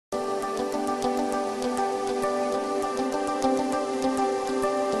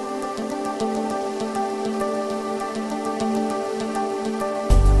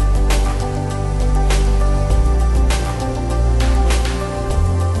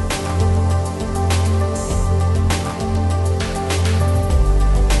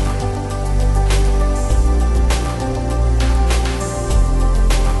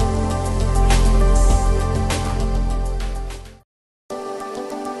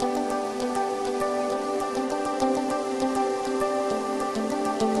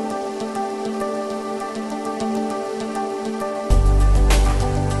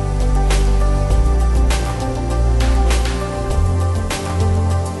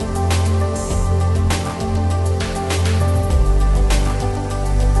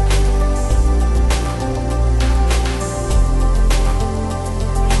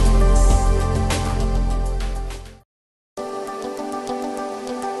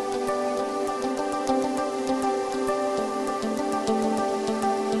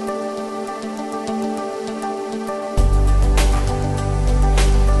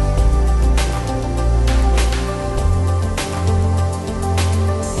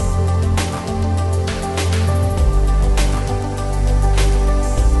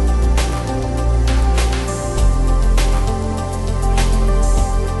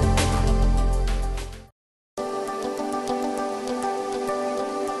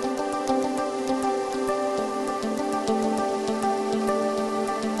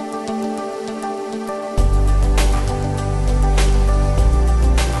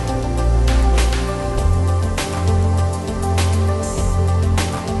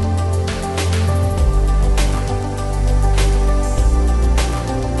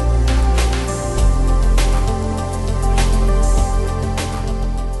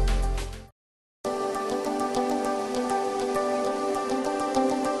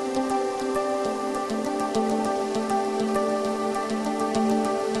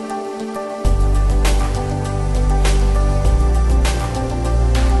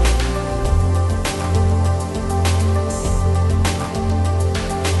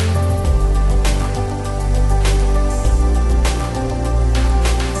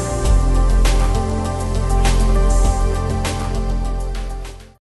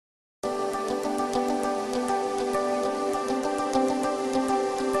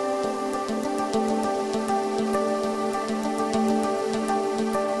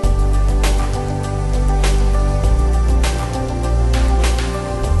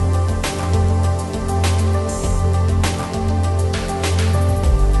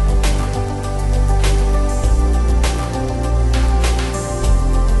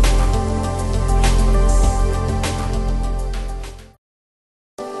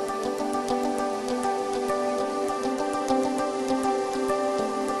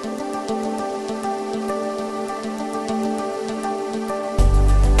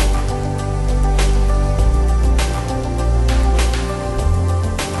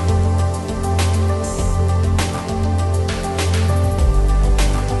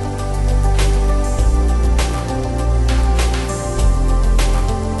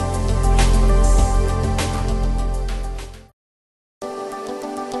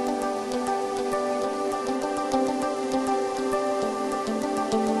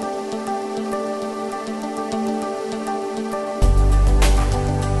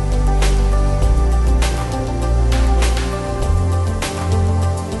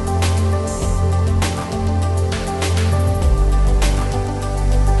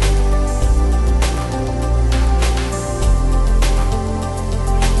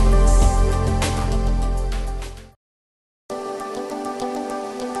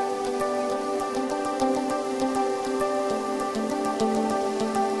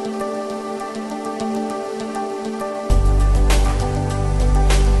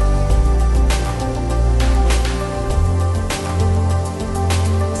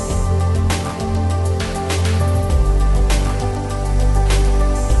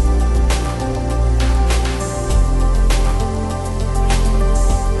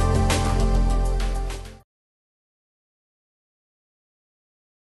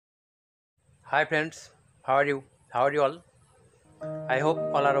Hi friends, how are you? How are you all? I hope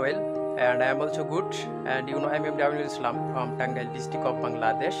all are well, and I am also good. And I am MW Islam from Tangail district of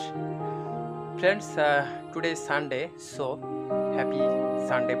Bangladesh. Friends, today is Sunday, so happy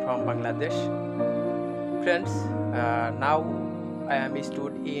Sunday from Bangladesh. Friends, now I am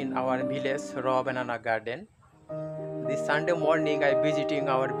stood in our village raw banana garden. This Sunday morning I visiting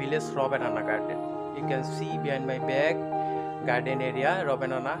our village raw banana garden. You can see behind my back garden area raw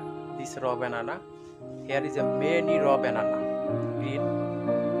banana. This raw banana. Here is a many raw banana, green,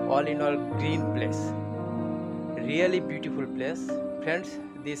 all in all green place. Really beautiful place, friends.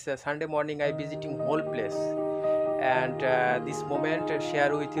 This Sunday morning I visiting whole place, and this moment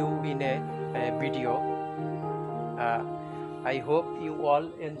share with you in a video. Uh, I hope you all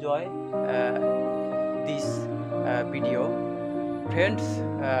enjoy this video, friends.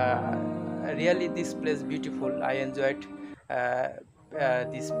 Really, this place beautiful. I enjoyed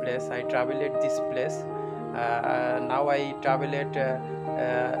this place. I traveled this place. Now I traveled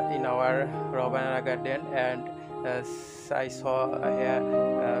in our Robana garden, and I saw here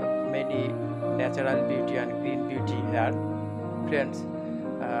many natural beauty and green beauty here, friends.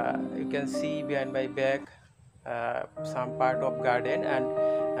 You can see behind my back some part of garden and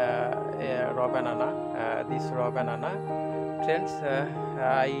raw banana. This raw banana, friends.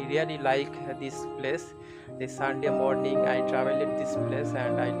 I really like this place. This Sunday morning I traveled this place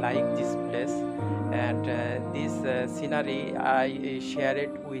and I like this place, and this scenery I share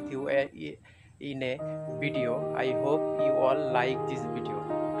it with you in a video. I hope you all like this video,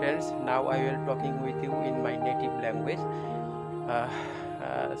 friends. Now I will talking with you in my native language.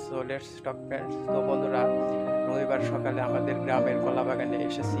 So let's talk, friends. তো বন্ধুরা, রবিবার সকালে আমাদের গ্রামের কলা বাগানে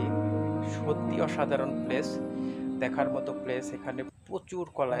এসেছি। সত্যি অসাধারণ প্লেস, দেখার মতো প্লেস। এখানে প্রচুর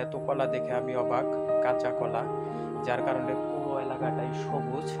কলা, এত কলা দেখে আমি অবাক। কাঁচা কলা, যার কারণে পুরো এলাকাটাই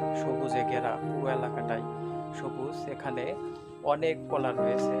সবুজ, সবুজে ঘেরা পুরো এলাকাটাই সবুজ। এখানে অনেক কলা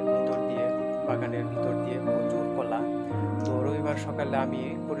রয়েছে ভিতর দিয়ে, বাগানের ভিতর দিয়ে প্রচুর কলা। তো রবিবার সকালে আমি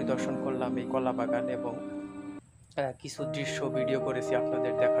পরিদর্শন করলাম এই কলা বাগান এবং কিছু দৃশ্য ভিডিও করেছি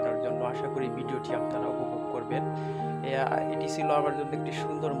আপনাদের দেখানোর জন্য। আশা করি ভিডিওটি আপনারা উপভোগ করবেন। এটি ছিল আমার জন্য একটি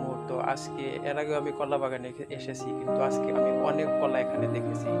সুন্দর মুহূর্ত। আজকে এর আগেও আমি কলা বাগানে এসেছি, কিন্তু আজকে আমি অনেক কলা এখানে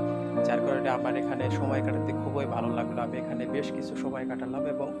দেখেছি, যার কারণে আমার এখানে সময় কাটাতে খুবই ভালো লাগলো। আমি এখানে বেশ কিছু সময় কাটালাম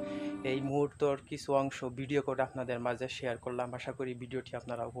এবং এই মুহূর্তর কিছু অংশ ভিডিও করে আপনাদের মাঝে শেয়ার করলাম। আশা করি ভিডিওটি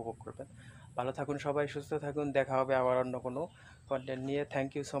আপনারা উপভোগ করবেন। ভালো থাকুন সবাই, সুস্থ থাকুন। দেখা হবে আবার অন্য কোনো কন্টেন্ট নিয়ে। Thank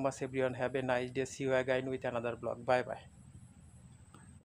you so much everyone. Have a nice day. C you again with another blog. Bye bye.